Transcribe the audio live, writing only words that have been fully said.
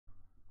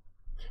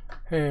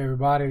Hey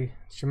everybody,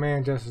 it's your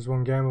man Justice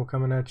One Gamble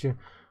coming at you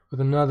with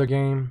another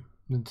game.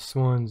 This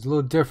one's a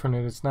little different.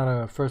 It's not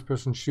a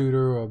first-person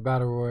shooter or a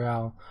battle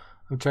royale.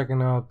 I'm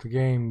checking out the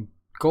game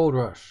Gold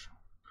Rush.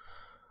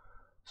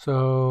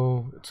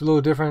 So it's a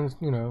little different,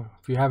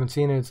 if you haven't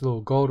seen it, it's a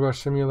little Gold Rush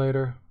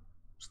simulator.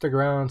 Stick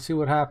around, see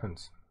what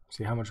happens.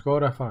 See how much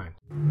gold I find.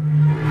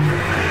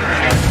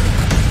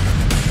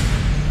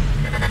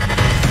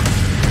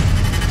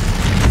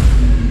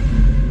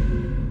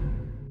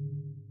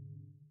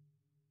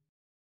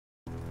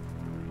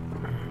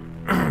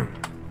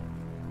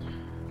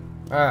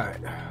 Alright,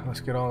 let's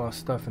get all our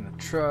stuff in the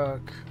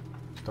truck.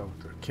 Start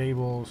with the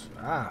cables.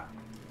 Yeah,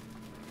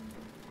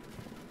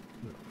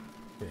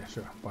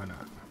 sure, why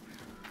not?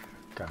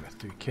 Got my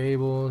 3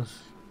 cables.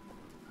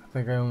 I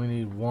think I only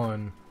need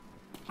 1.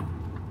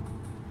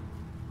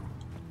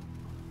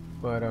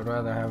 But I'd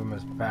rather have them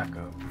as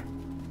backup.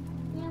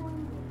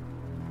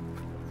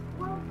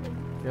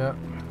 Yep,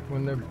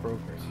 when they're broken.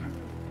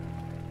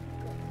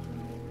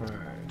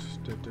 Alright,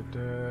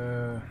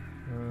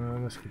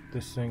 let's get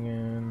this thing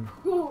in.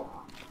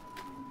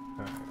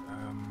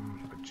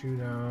 Alright, put you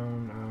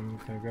down.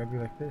 Can I grab you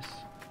like this?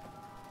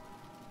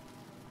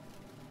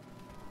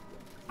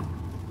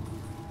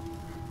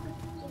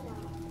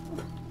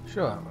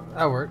 Sure,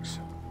 that works.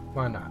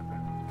 Why not?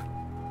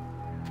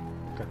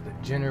 Got the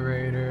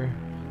generator.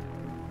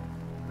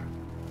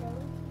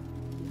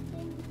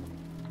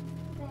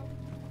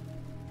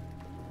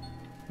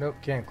 Nope,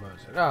 can't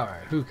close it.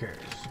 Alright, who cares?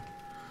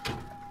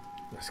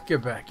 Let's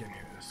get back in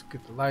here. Let's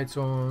get the lights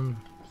on.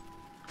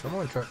 Come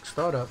on, truck,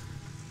 start up.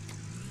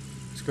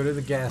 Let's go to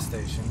the gas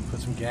station. Put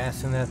some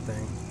gas in that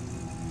thing.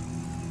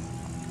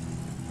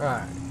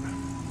 Alright.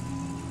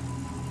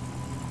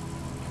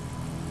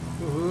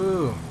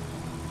 Woohoo!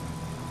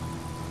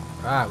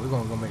 Alright, we're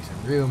gonna go make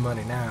some real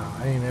money now.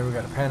 I ain't never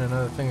got to pan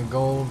another thing of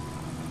gold.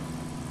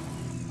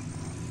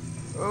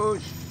 Oh,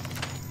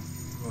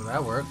 well,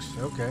 that works.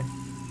 Okay.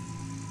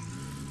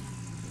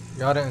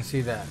 Y'all didn't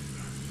see that.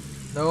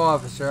 No,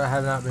 officer, I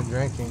have not been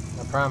drinking.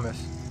 I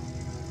promise.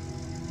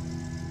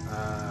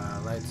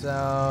 Lights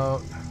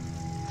out.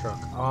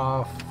 Truck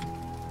off.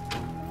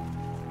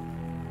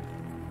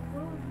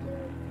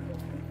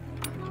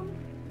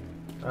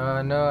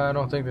 No, I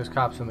don't think there's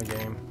cops in the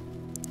game.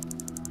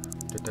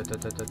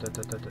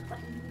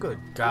 Good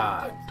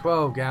God.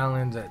 12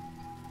 gallons at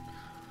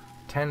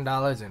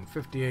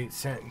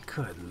 $10.58.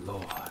 Good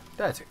Lord.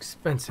 That's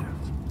expensive.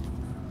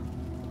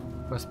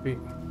 Must be...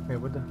 Hey,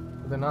 where'd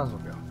the nozzle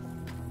go?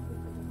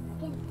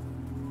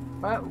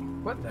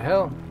 What the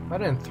hell? I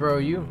didn't throw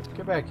you.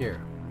 Get back here.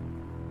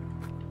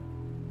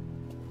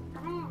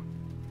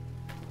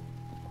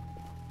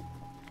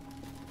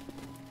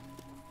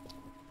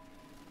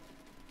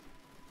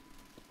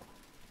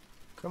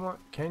 Come on,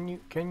 can you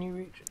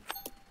reach it?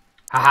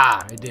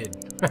 Haha, I did.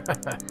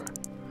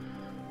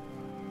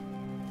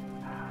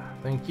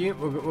 Thank you.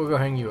 We'll go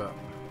hang you up.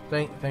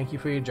 Thank you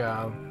for your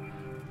job.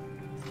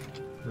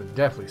 We'll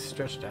definitely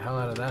stretch the hell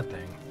out of that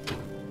thing.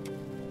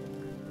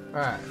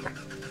 Alright.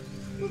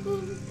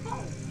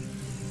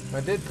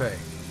 I did pay.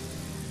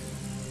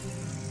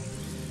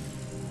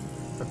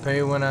 I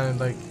pay when I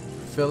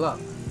fill up.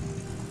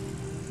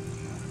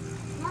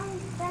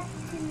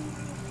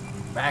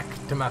 Back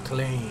to my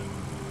claim.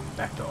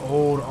 Back to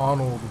old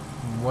Arnold,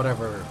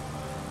 whatever.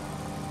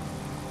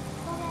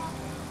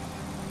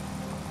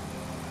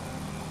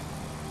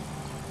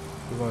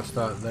 We're gonna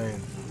start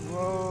laying.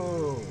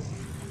 Whoa!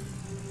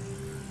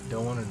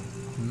 Don't want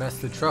to mess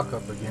the truck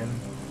up again.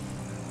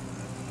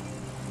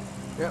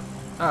 Yep.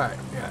 Alright,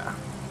 yeah.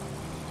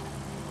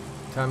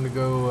 Time to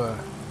go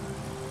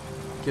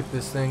get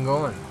this thing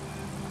going.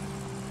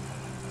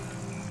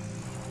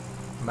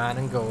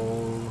 Mining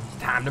gold.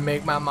 Time to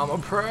make my mama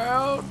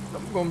proud.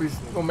 I'm gonna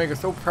make her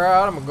so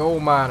proud. I'm a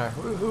gold miner.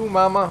 Woohoo,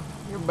 mama!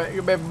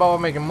 You're baby boy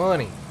making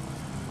money.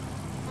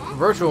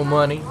 Virtual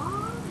money.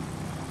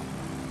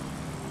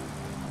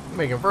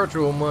 Making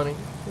virtual money.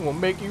 We're gonna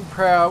make you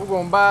proud. We're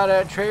gonna buy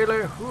that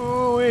trailer.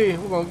 Woo-wee.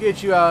 We're gonna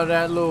get you out of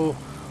that little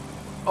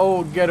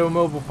old ghetto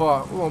mobile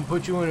park. We're gonna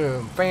put you in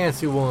the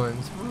fancy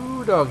ones.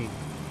 Ooh, doggy.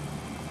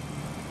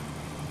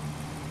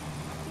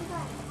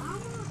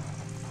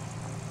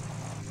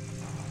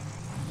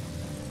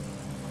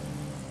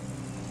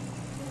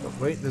 Oh,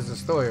 wait, there's a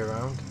story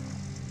around.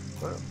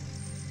 What?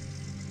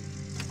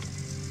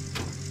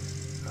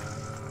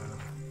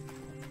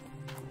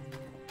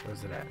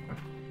 Where's it at?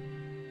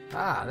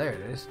 Ah, there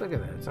it is. Look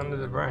at that. It's under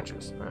the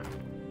branches.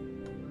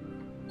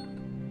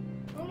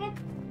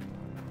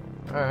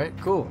 Alright,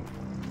 cool.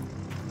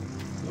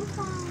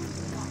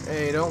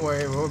 Hey, don't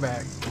worry, we're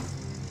back.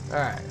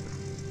 Alright.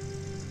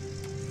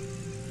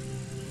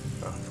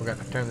 Oh, forgot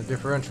to turn the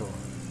differential.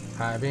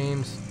 High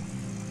beams.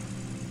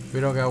 We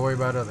don't gotta worry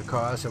about other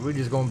cars, so we're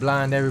just gonna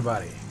blind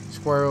everybody.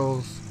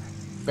 Squirrels,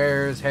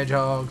 bears,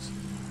 hedgehogs,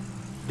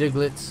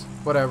 diglets,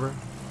 whatever.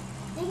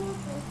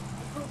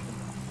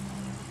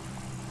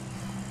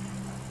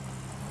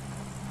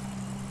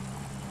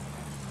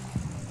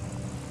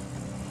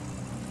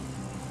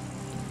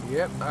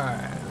 Yep,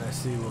 alright.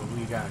 let's see what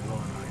we got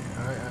going on here.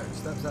 Alright,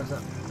 stop.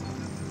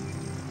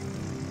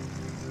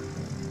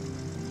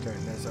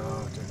 Turn this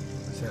off, turn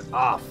this head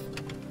off.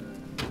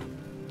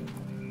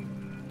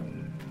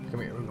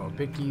 Come here, we're gonna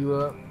pick you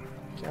up.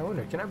 I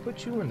wonder, can I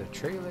put you in the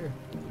trailer?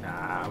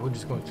 Nah, we're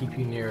just gonna keep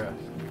you near us.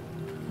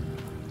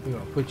 We're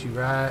gonna put you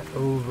right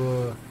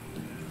over.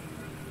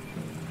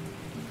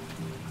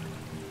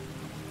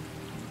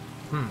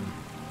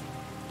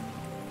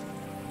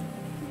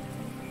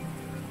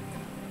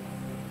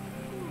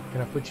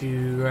 Can I put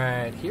you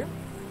right here?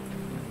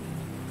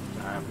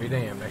 I'll be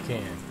damned, I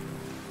can.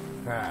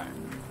 Alright.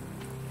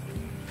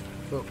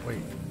 Oh,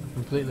 wait.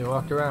 Completely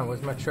walked around.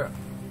 Where's my truck?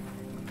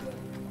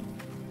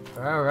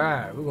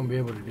 Alright, we're gonna be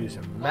able to do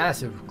some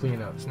massive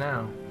cleanups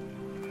now.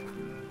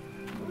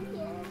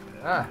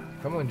 Ah,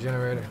 come on,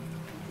 generator.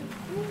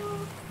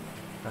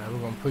 Alright,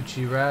 we're gonna put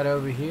you right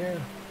over here.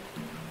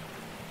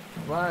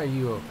 Why are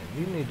you open?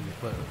 You need to be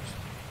closed.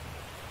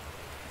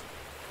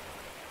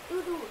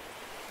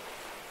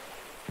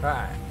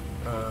 Alright,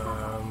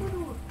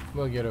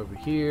 we'll get over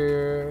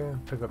here,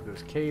 pick up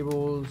those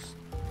cables.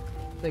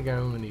 I think I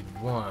only need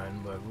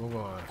one, but we're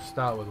gonna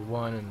start with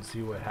one and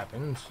see what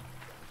happens.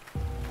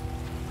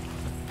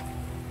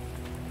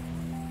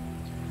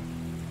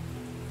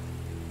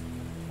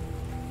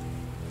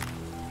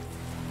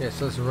 Yeah,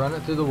 so let's run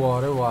it through the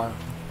water while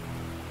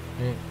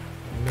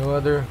no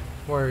other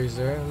worries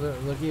there.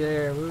 Looky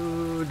there,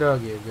 ooh,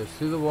 doggy, it goes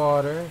through the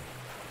water.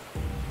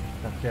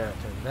 Okay,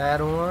 turn that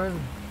on,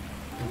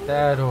 put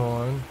that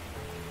on.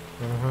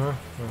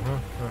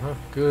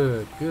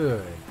 Good.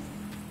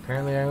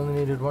 Apparently I only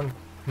needed one.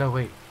 No,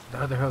 wait, the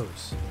other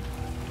hose.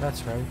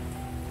 That's right.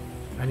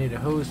 I need a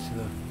hose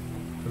to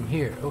from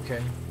here.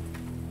 Okay.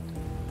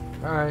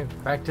 All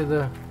right, back to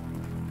the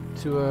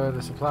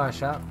supply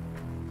shop.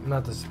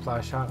 Not the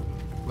supply shop,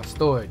 my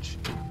storage.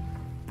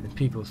 And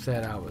people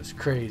said I was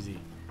crazy.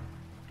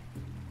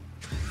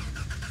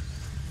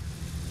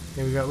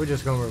 Here we go. We're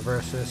just gonna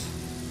reverse this.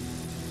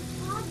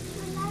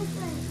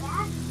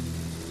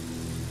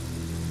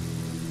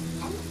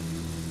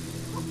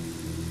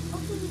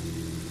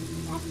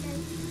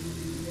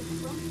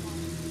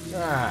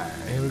 Alright,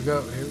 here we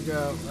go.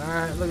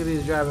 Alright, look at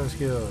these driving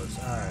skills.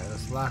 Alright,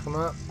 let's lock them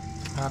up.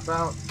 Hop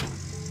out.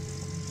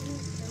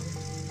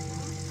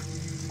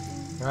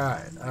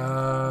 Alright,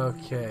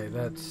 okay,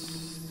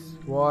 that's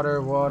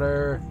water.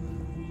 We're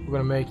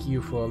gonna make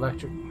you for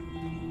electric.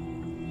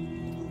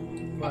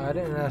 Well, I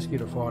didn't ask you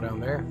to fall down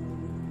there.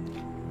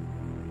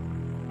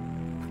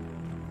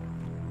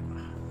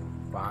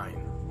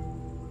 Fine.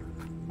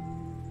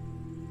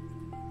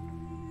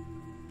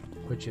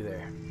 Put you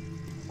there.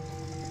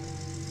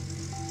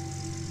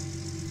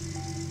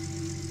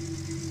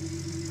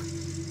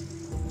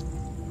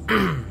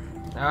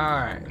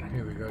 Alright,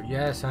 here we go.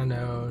 Yes, I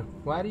know.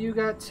 Why do you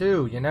got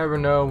two? You never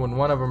know. When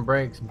one of them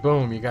breaks,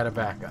 boom, you got a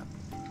backup.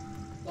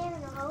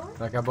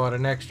 Like I bought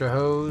an extra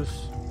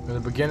hose in the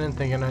beginning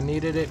thinking I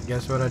needed it.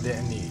 Guess what I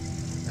didn't need?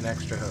 An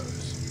extra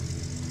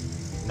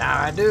hose.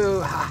 Now I do.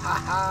 Ha ha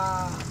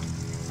ha.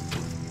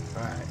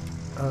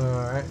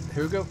 Alright,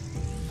 here we go.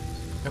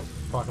 Nope,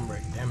 parking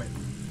brake. Damn it.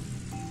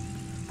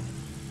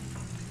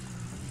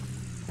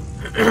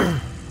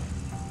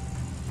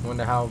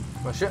 Wonder how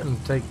I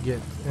shouldn't get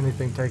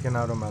anything taken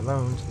out on my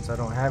loan since I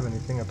don't have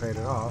anything. I paid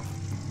it off.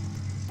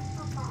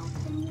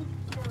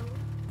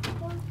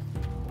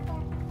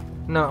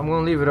 No, I'm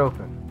gonna leave it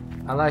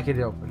open. I like it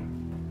open.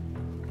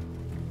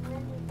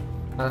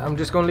 I'm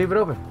just gonna leave it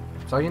open.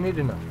 That's all you need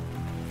to know.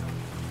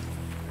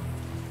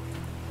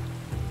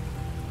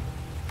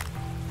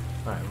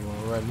 Alright, we're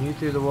gonna run you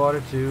through the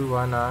water too.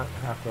 Why not?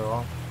 After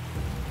all.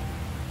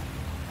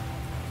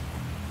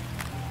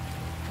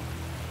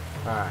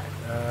 Alright,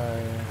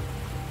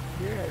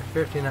 you're at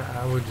 59.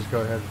 I would just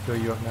go ahead and fill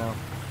you up now.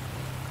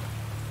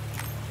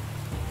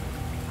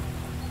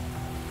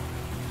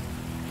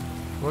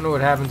 Wonder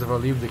what happens if I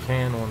leave the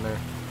can on there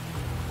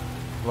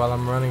while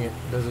I'm running it.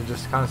 Does it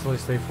just constantly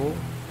stay full?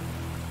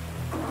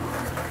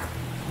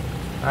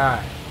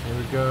 Alright, here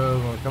we go.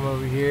 We're gonna come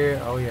over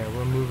here. Oh yeah,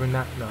 we're moving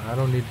that. No, I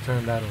don't need to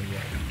turn that on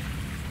yet.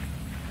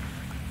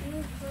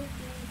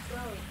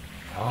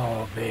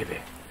 Oh baby,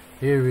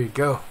 here we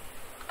go.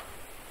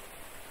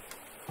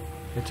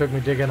 It took me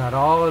digging out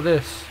all of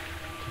this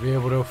to be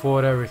able to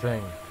afford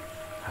everything.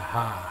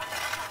 Haha.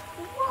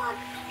 What?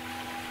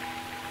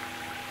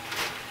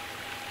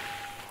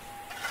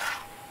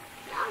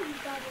 Now you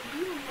got a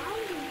new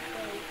mining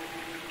place.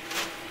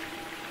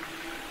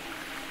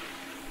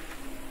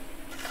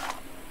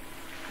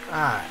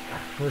 Alright,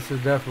 this will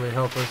definitely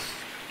help us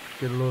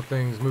get little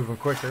things moving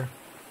quicker.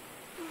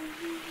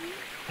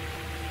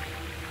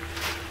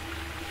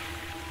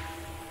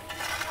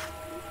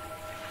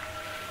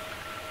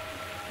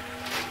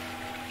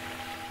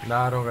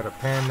 Now I don't gotta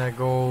pan that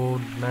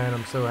gold. Man,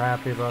 I'm so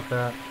happy about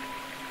that.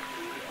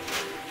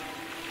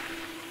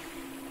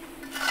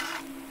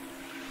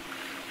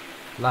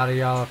 A lot of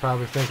y'all are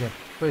probably thinking,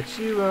 but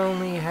you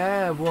only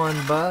have one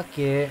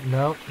bucket.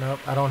 Nope,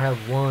 I don't have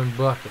one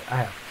bucket. I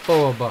have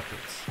 4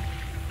 buckets.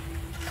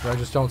 But I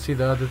just don't see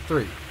the other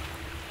 3.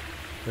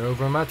 They're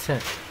over in my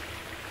tent,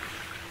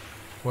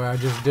 where I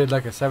just did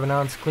like a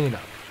 7-ounce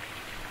cleanup.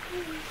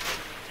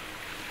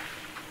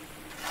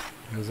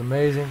 It was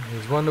amazing. It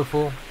was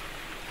wonderful.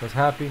 I was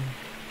happy.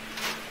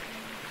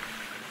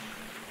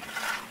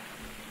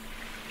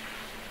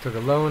 Took a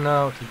loan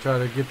out to try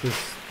to get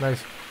this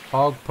nice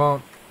hog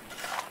pump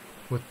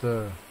with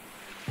the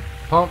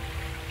pump.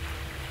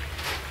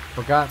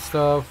 Forgot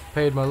stuff.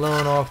 Paid my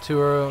loan off too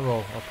early.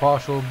 Well, a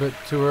partial bit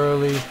too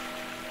early.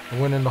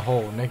 I went in the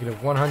hole. Negative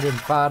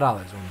 $105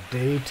 on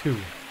day 2.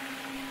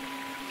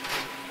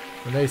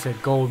 When they said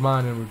gold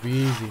mining would be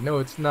easy. No,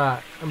 it's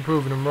not. I'm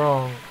proving them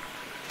wrong.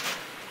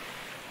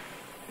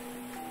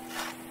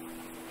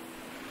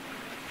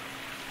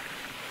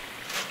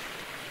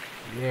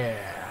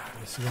 Yeah,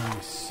 this is gonna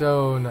be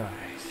so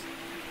nice.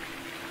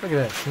 Look at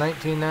that, it's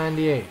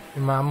 1998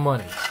 in my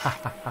money. Ha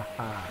ha ha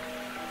ha.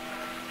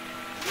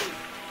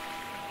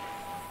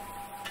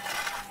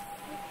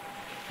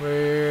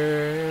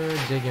 We're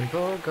digging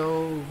for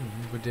gold.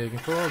 We're digging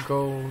for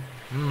gold.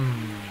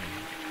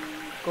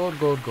 Gold,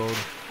 gold, gold.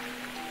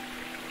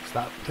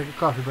 Stop, take a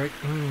coffee break.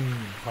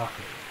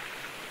 Coffee.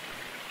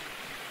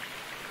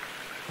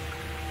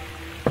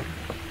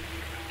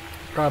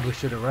 Probably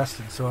should have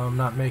rested so I'm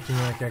not making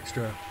like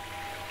extra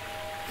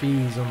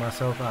fees on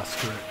myself. Ah,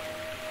 screw it.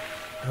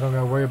 I don't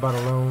gotta worry about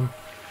a loan.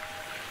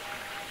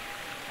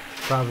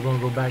 Probably gonna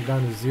go back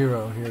down to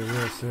 0 here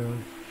real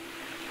soon.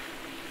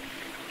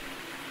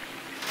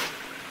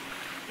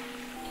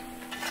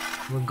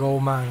 We're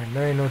gold mining.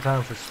 There ain't no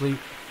time for sleep.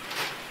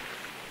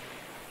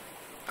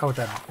 I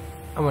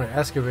want an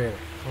excavator.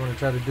 I want to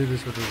try to do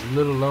this with as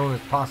little loan as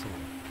possible.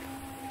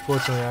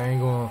 Fortunately, I ain't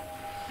gonna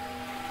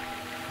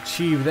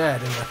achieve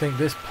that, and I think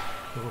this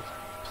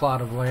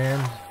plot of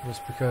land,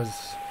 just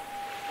because,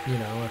 you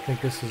know, I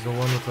think this is the one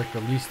with like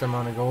the least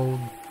amount of gold,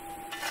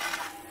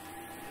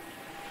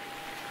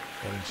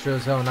 and it sure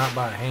as hell not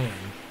by hand.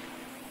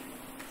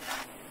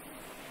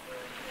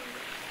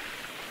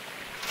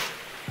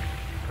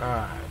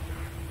 Alright,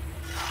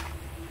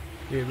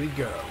 here we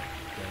go.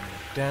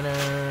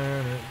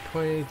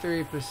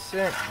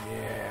 23%.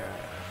 Yeah,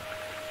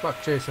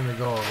 fuck chasing the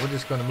gold. We're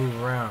just gonna move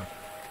around.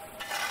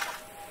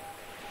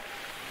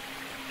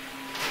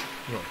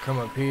 We'll come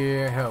up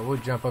here. Hell, we'll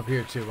jump up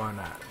here too. Why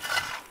not?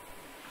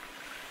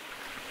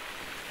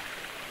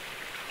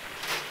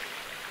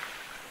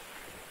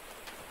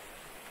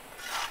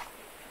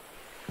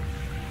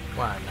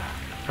 Why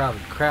not?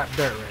 Probably crap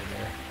dirt right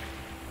there.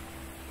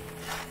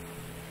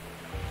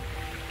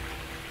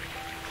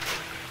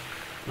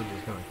 We're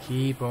just gonna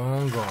keep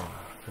on going,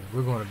 because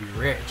we're gonna be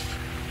rich.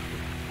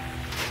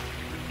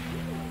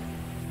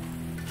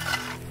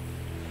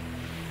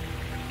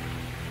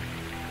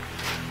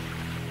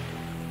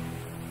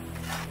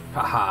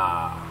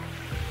 Haha!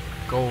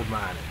 Gold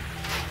mining.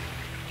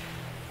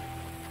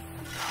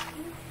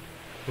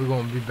 We're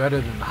gonna be better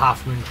than the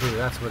Hoffman crew,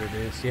 that's what it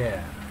is,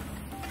 yeah.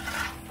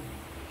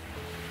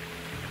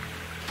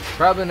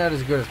 Probably not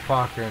as good as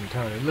Parker and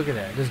Tony. Look at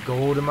that, there's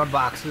gold in my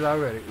boxes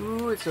already.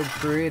 Ooh, it's so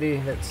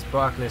pretty. That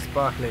sparkly,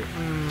 sparkly.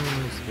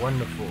 It's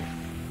wonderful.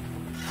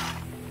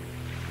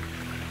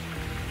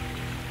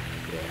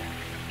 Yeah.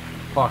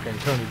 Parker and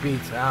Tony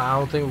beats. I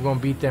don't think we're gonna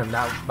beat them,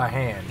 not by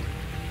hand.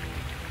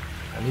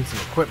 I need some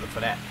equipment for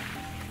that.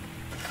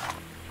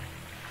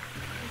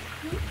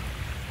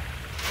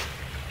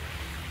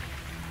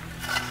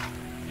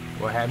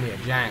 Boy, had me a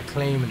giant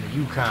claim in the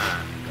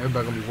Yukon.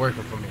 Everybody gonna be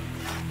working for me.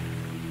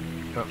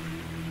 Oh.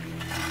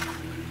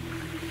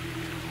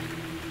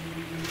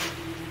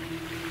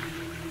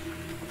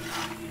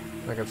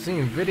 Like, I've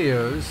seen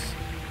videos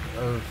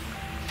of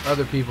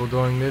other people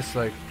doing this,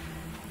 like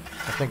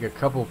I think a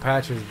couple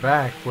patches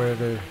back, where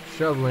they're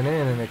shoveling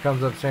in and it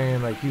comes up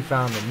saying like you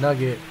found a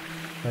nugget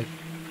like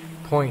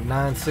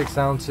 0.96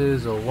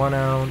 ounces or 1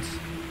 ounce.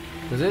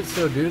 Does it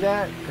still do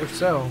that? If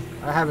so,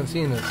 I haven't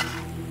seen a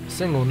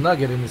single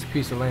nugget in this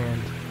piece of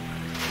land.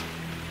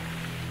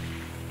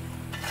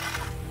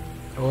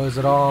 Or is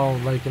it all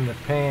like in the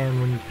pan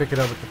when you pick it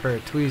up with a pair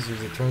of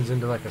tweezers, it turns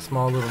into like a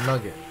small little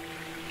nugget?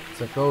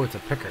 It's like, oh, it's a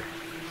picker.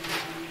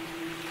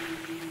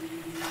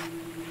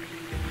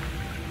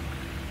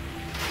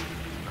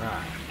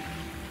 Alright.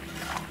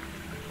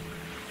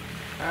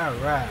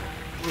 Alright.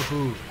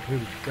 Woohoo. Here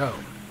we go.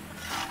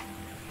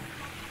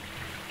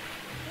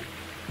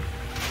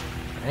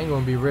 I ain't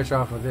gonna be rich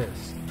off of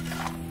this.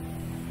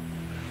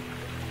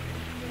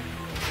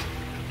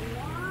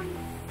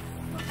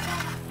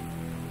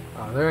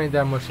 Oh, there ain't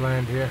that much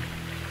land here.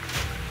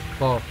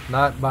 Well,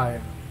 not by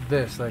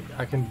this. Like,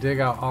 I can dig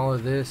out all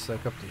of this,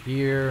 like up to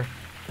here,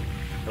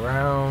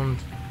 around.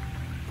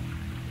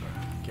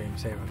 Game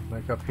saving.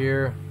 Like up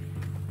here.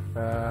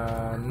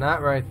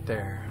 Not right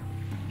there.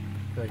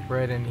 Like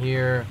right in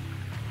here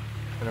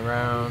and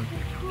around.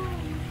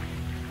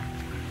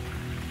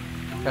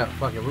 Hell,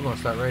 fuck it, we're gonna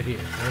start right here,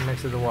 right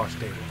next to the wash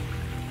table.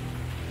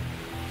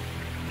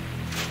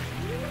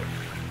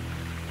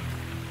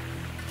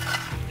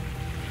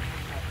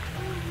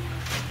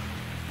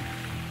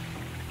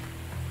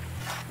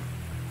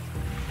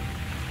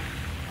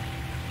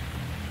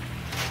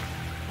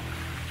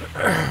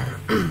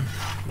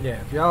 Yeah,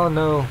 if y'all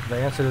know the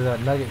answer to that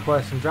nugget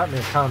question, drop me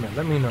a comment.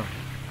 Let me know.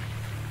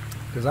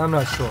 Because I'm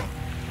not sure.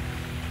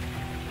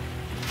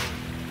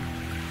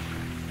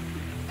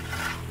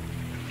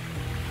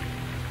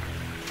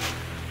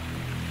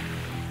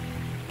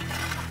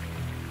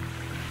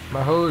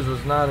 My hose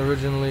was not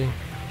originally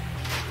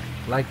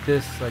like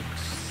this, like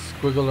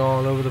squiggled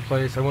all over the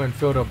place. I went and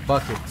filled up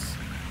buckets,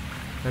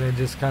 and it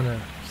just kind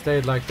of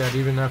stayed like that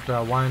even after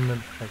I wound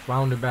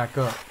it back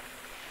up.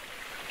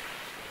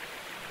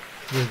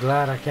 You're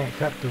glad I can't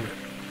cut through it.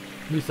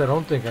 At least I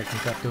don't think I can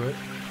cut through it.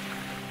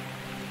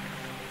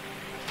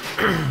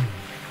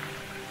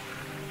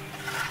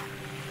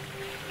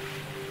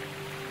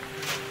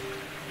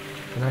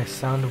 The nice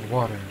sound of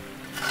water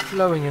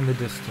flowing in the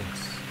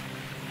distance.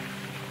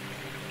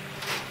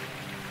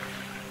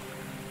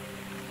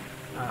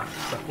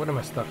 What am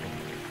I stuck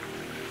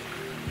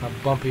in? A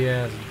bumpy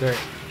ass dirt.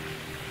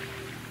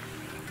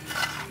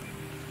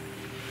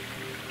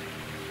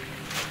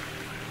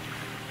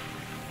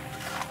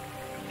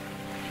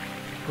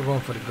 We're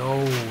going for the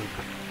gold.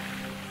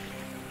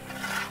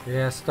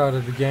 Yeah, I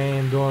started the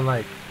game doing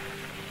like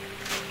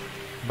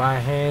by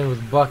hand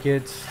with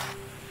buckets,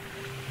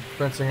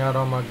 rinsing out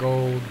all my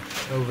gold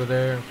over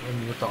there,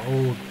 and with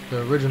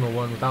the original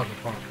one without the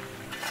pump.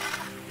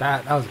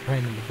 That was a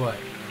pain in the butt.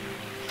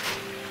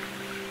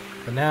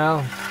 But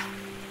now,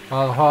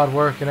 all the hard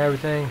work and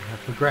everything have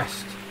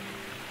progressed.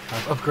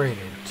 I've upgraded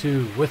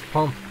to with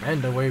pump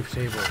and a wave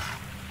saber.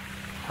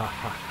 Ha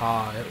ha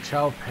ha, it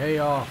shall pay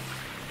off.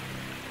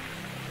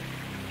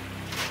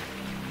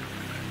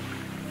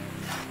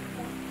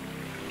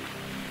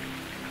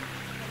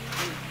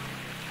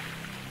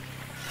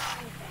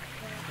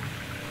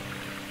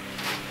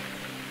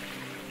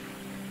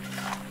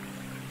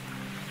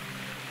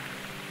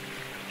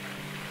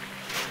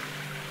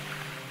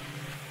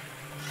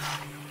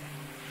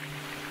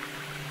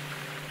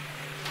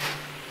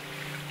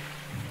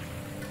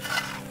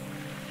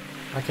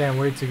 I can't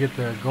wait to get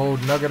the gold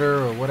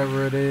nuggeter or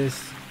whatever it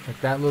is, like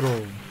that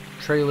little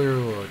trailer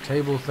or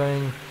table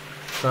thing,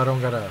 so I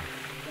don't gotta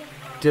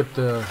dip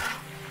the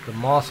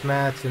moss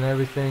mats and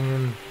everything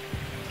in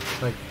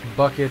like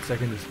buckets. I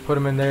can just put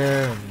them in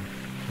there and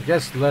I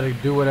guess let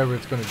it do whatever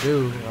it's gonna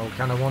do. I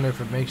kind of wonder if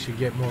it makes you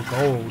get more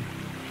gold,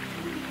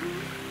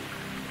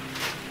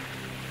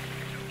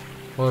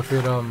 or if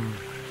it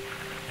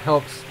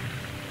helps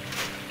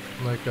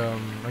like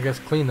I guess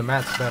clean the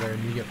mats better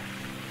and you get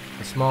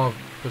a small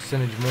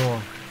percentage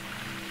more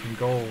in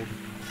gold.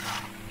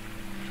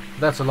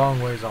 That's a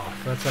long ways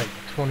off. That's like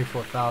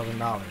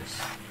 $24,000.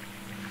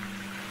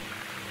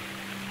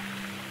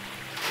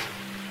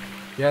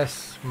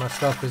 Yes, my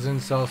stuff is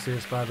in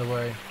Celsius, by the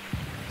way.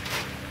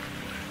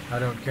 I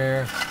don't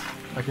care.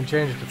 I can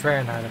change it to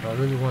Fahrenheit if I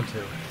really want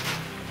to.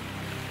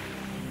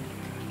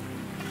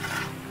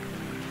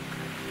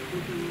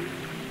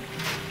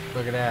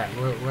 Look at that.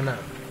 We're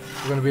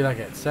gonna be like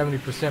at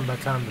 70% by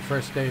the time the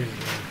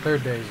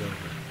third day is over.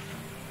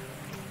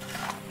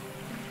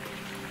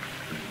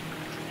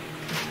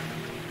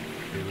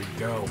 Here we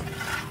go.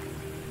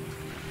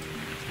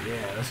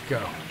 Yeah, let's go.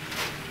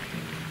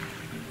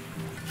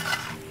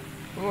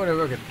 I wonder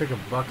if I could pick a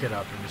bucket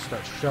up and just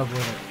start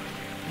shoveling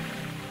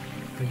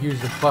it. Like use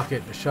the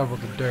bucket to shovel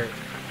the dirt.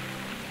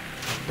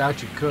 I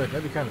doubt you could.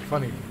 That'd be kind of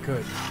funny if you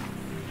could.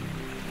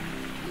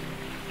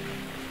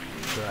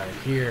 Right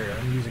here,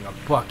 I'm using a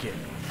bucket.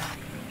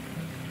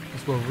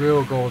 That's what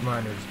real gold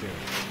miners do.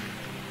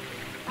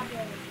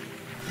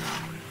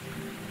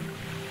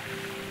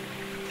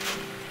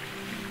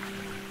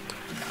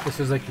 This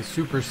is like the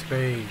super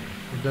spade.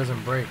 It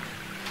doesn't break.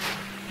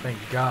 Thank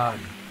God.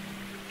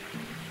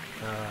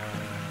 Here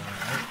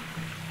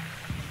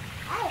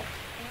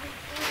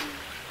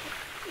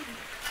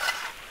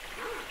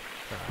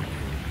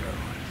we go.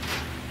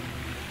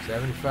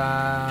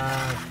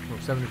 75 or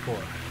 74.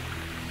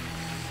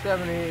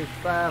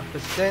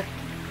 75%.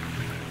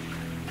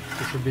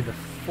 This would be the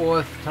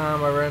 4th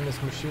time I ran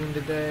this machine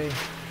today.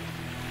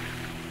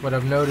 What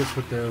I've noticed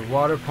with the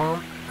water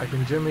pump, I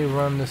can generally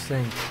run this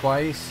thing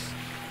twice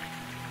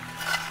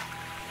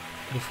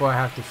before I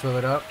have to fill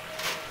it up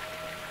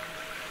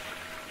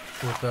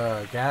with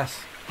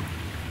gas,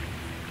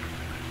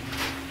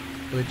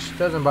 which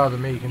doesn't bother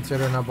me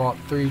considering I bought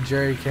 3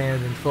 jerry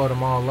cans and filled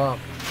them all up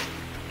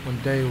on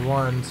day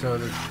 1, so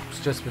it's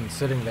just been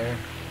sitting there.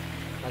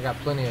 I got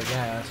plenty of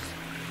gas.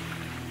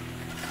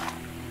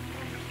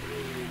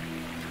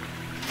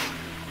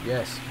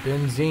 Yes,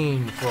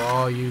 benzene for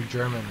all you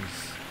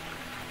Germans.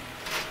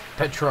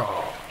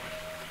 Petrol.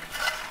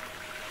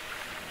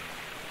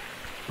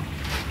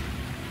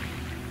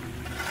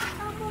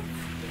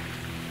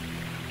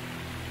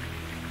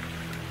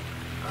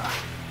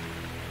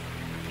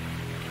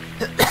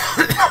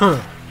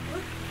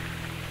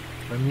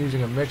 I'm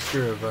using a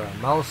mixture of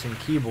mouse and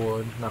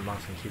keyboard, not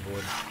mouse and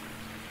keyboard.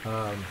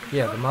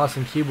 Yeah, the mouse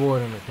and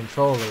keyboard and the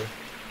controller.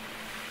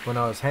 When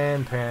I was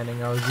hand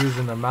panning, I was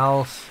using the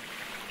mouse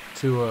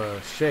to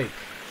shake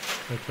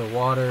like the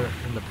water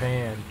in the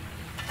pan,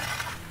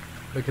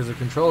 because the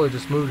controller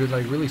just moved it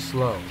like really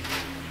slow.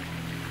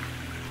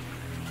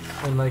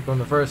 And like on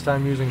the first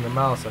time using the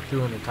mouse, I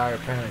threw an entire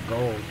pan of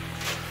gold.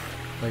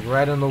 Like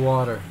right in the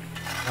water.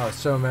 I was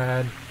so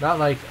mad. Not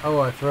like,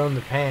 oh, I thrown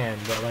the pan,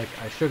 but like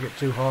I shook it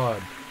too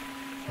hard.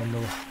 And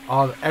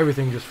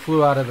everything just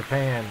flew out of the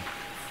pan.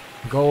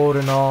 Gold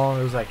and all.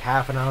 It was like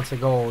half an ounce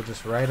of gold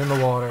just right in the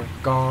water.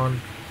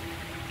 Gone.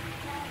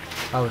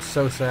 I was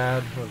so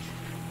sad.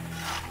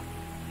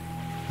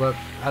 But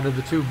out of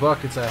the 2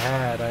 buckets I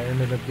had, I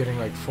ended up getting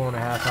like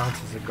 4.5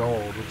 ounces of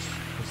gold, which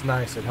was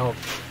nice. It helped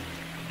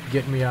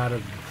get me out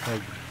of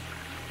like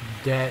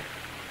debt.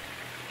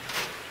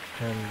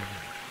 And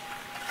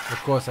of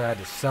course I had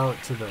to sell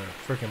it to the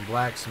freaking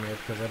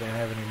blacksmith because I didn't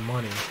have any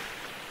money.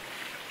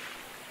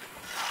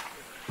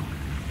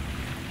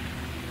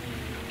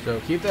 So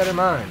keep that in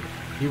mind.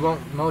 He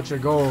won't melt your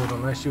gold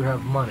unless you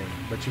have money,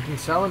 but you can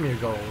sell him your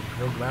gold.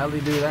 He'll gladly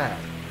do that.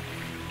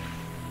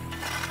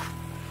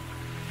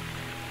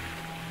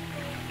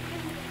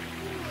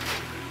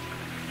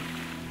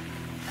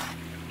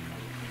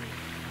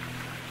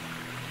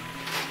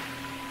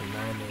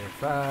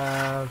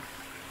 $9.85.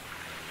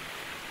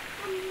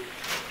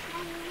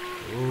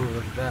 Ooh,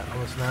 look at that,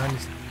 almost 90.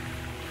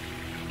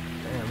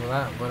 Damn,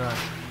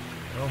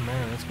 oh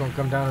man, it's gonna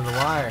come down to the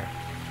wire.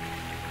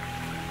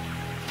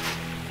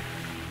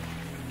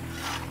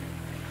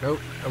 Nope,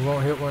 I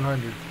won't hit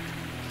 100.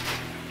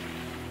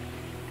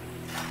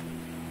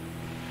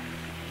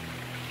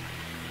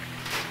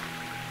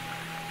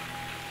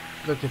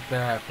 Look at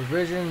that.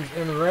 Provisions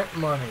and rent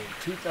money.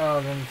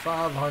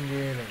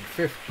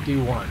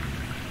 2,551.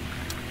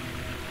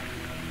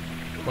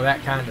 Well,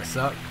 that kind of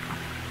sucked.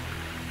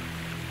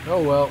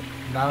 Oh well.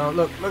 Now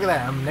look at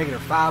that. I'm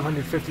negative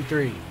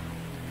 553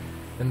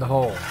 in the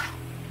hole.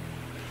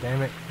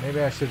 Damn it. Maybe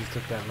I should have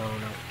took that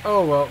loan out.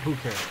 Oh well. Who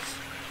cares?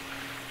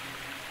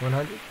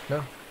 100?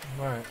 No?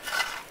 Alright.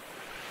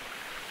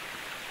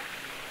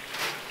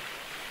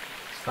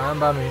 It's fine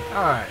by me.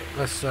 Alright,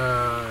 let's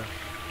turn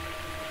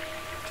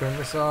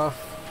this off.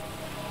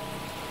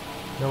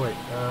 No wait,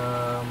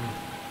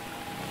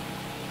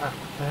 what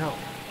the hell?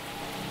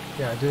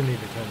 Yeah, I do need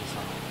to turn this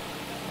off.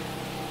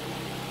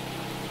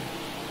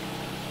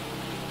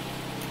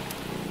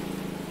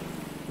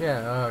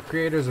 Yeah,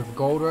 creators of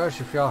Gold Rush,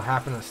 if y'all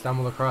happen to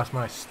stumble across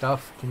my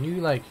stuff, can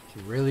you like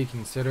really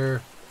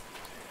consider,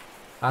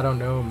 I don't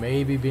know,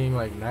 maybe being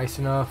like nice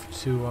enough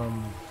to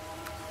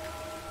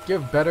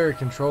give better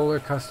controller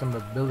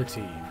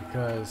customability,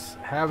 because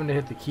having to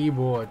hit the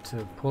keyboard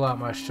to pull out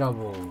my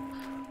shovel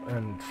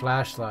and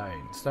flashlight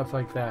and stuff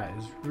like that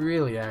is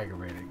really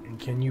aggravating. And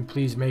can you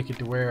please make it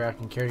to where I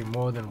can carry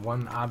more than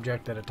one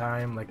object at a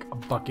time, like a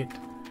bucket? It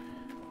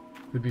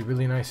would be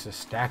really nice to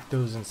stack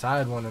those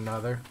inside one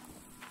another.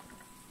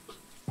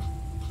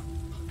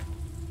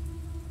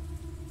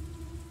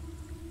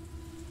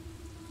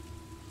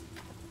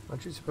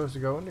 Aren't you supposed to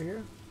go into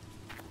here?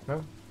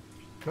 No?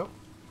 Nope.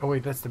 Oh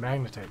wait, that's the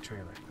magnetite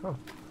trailer. Oh,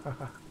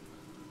 haha.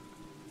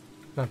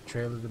 Not the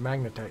trailer, the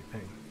magnetite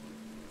thing.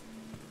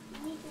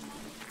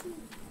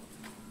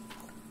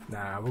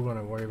 Nah, we're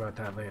gonna worry about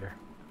that later.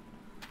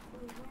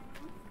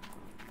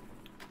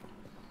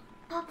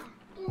 Papa,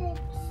 good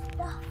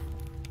stuff.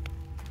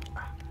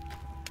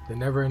 The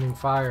never-ending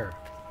fire.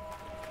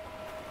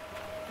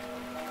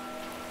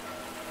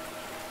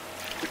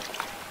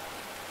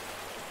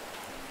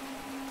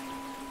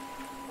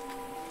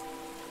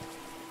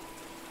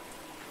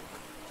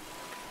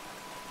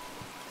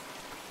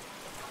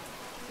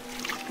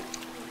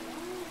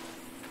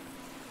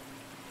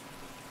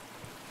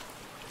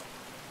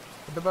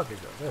 Where'd the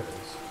bucket go? There it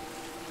is.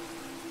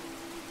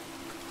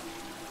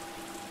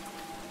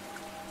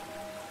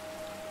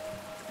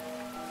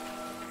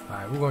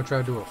 Alright, we're going to try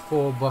to do a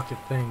full bucket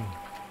thing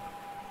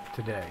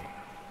today.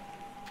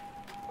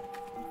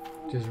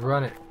 Just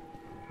run it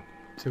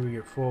till we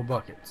get full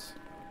buckets.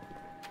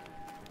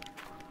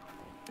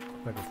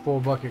 Like a full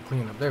bucket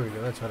cleanup. There we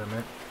go, that's what I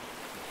meant.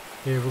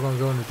 Here, we're going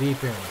to go in the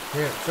deep end.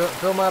 Here,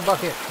 fill my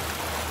bucket.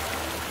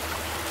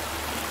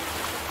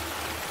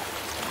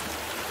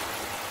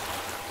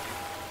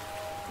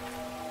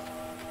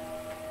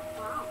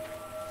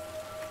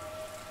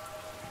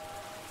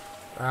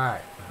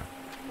 Alright.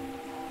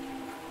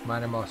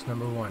 Mighty Moss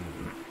number 1.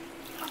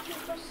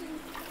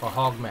 Oh,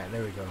 hog mat.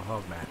 There we go,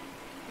 hog mat.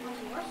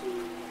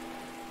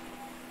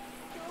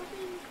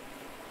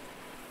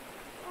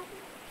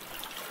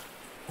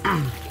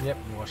 Yep,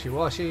 washy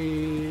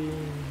washy.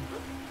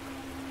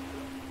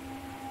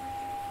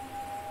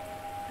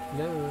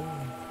 No.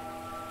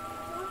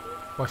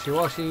 Washy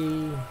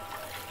washy.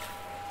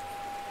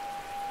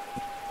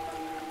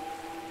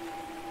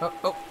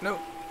 Oh, no.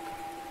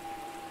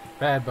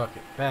 Bad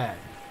bucket, bad.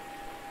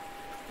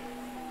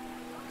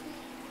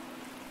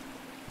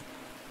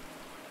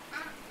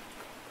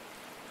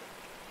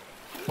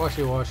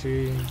 Washy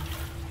washy.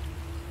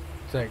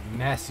 It's like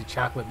nasty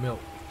chocolate milk.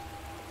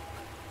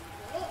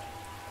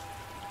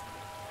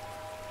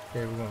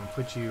 Okay, we're gonna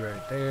put you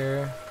right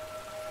there.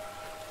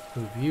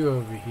 Move you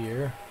over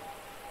here.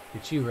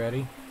 Get you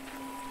ready.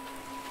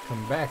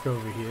 Come back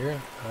over here.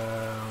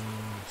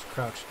 Just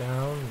crouch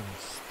down and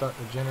start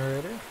the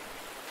generator.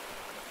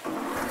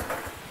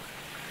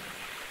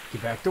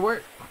 Get back to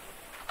work.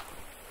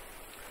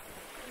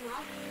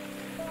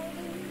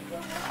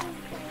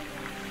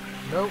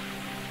 Nope.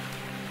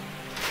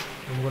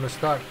 I'm gonna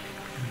start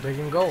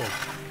digging gold.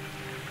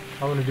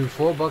 I'm gonna do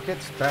 4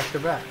 buckets back to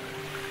back.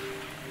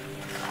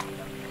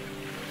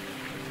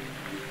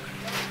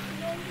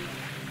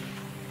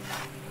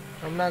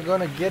 I'm not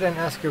gonna get an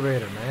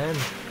excavator, man.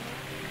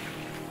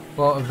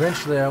 Well,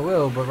 eventually I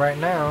will, but right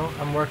now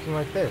I'm working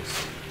like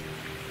this.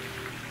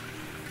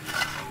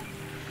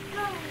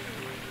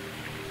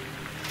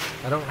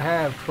 I don't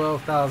have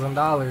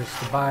 $12,000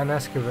 to buy an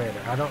excavator.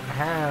 I don't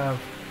have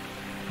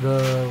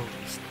the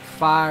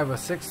 $5,000 or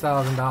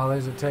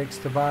 $6,000 it takes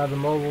to buy the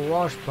mobile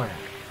wash plant.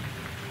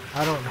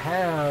 I don't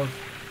have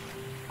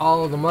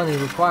all of the money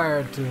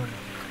required to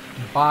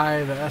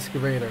buy the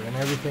excavator and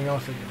everything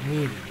else that is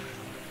needed.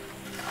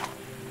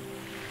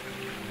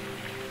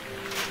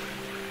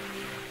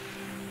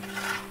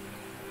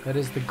 That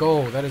is the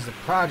goal. That is the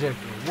project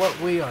of what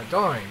we are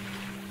doing.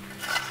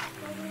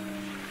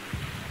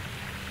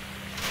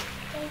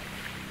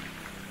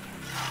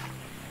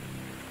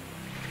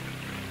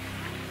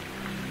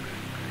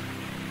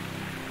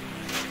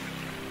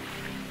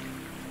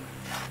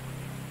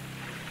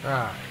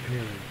 Alright,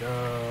 here we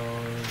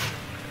go.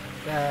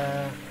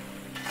 That.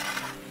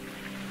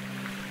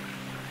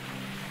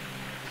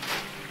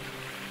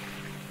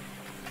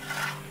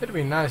 It'd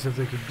be nice if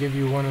they could give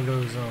you one of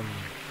those,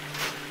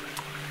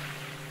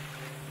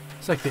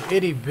 it's like the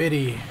itty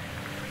bitty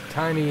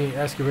tiny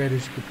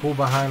excavators you could pull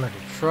behind like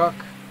a truck,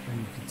 and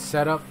you could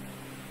set up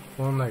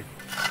on like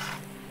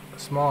a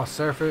small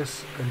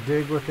surface and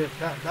dig with it.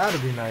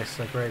 That'd be nice,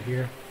 like right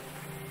here.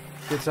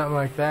 Get something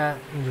like that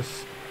and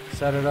just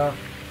set it up.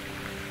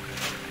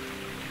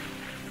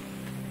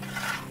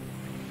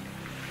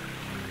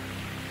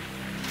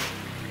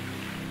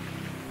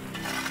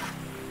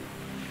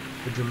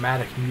 The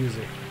dramatic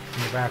music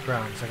in the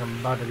background. It's like I'm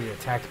about to be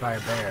attacked by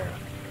a bear.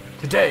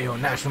 Today on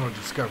National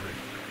Discovery,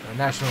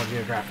 National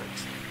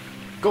Geographic's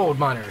gold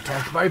miner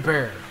attacked by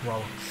bear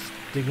while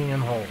digging in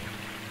hole.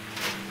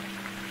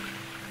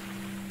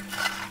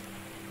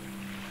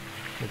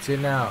 That's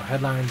it now.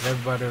 Headlines,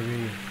 everybody will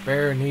be,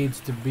 bear needs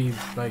to be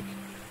like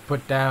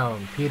put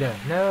down. PETA,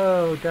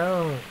 no,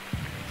 don't.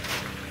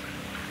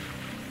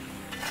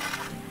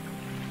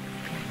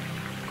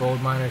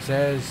 Gold miner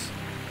says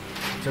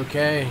it's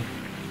okay.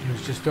 He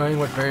was just doing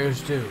what bears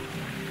do.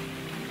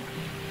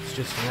 It's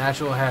just a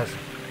natural hazard.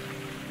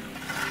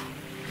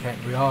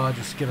 Can't we all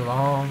just get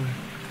along?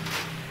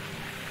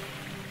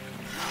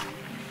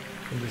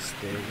 And just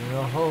digging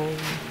a hole,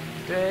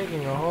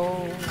 digging a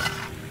hole.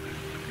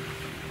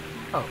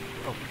 Oh,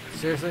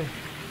 seriously?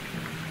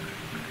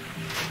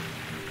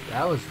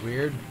 That was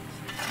weird.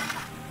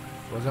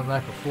 Wasn't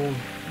like a full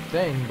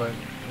thing, but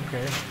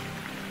okay.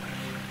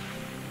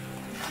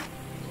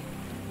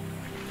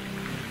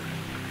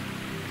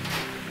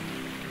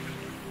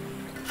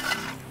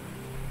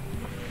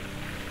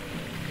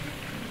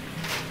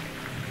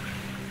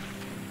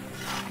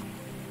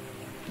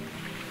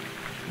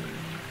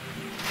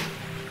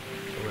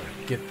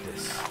 Get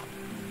this.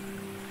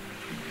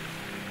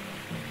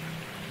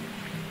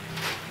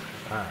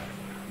 Alright.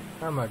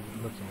 How am I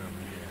looking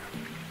over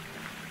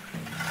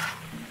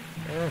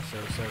here?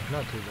 So,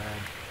 not too bad.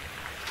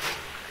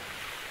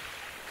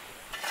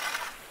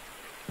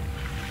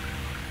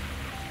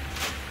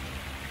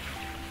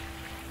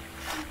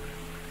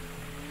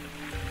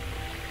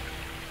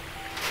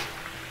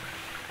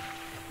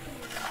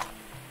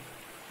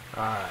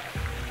 Alright.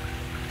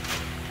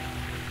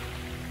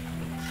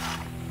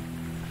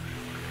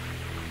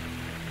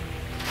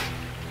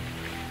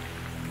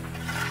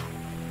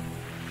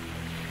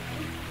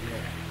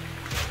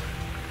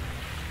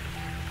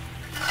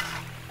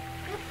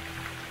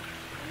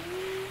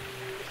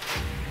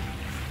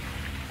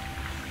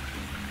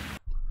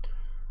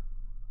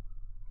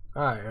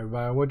 Alright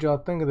everybody, what y'all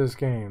think of this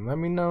game? Let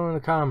me know in the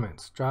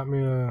comments. Drop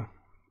me a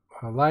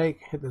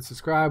like, hit the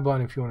subscribe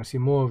button if you want to see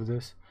more of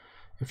this.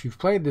 If you've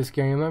played this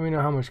game, let me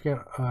know how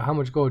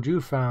much gold you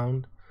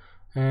found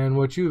and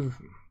what you've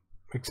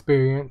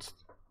experienced.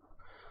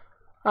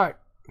 Alright,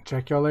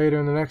 check y'all later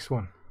in the next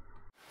one.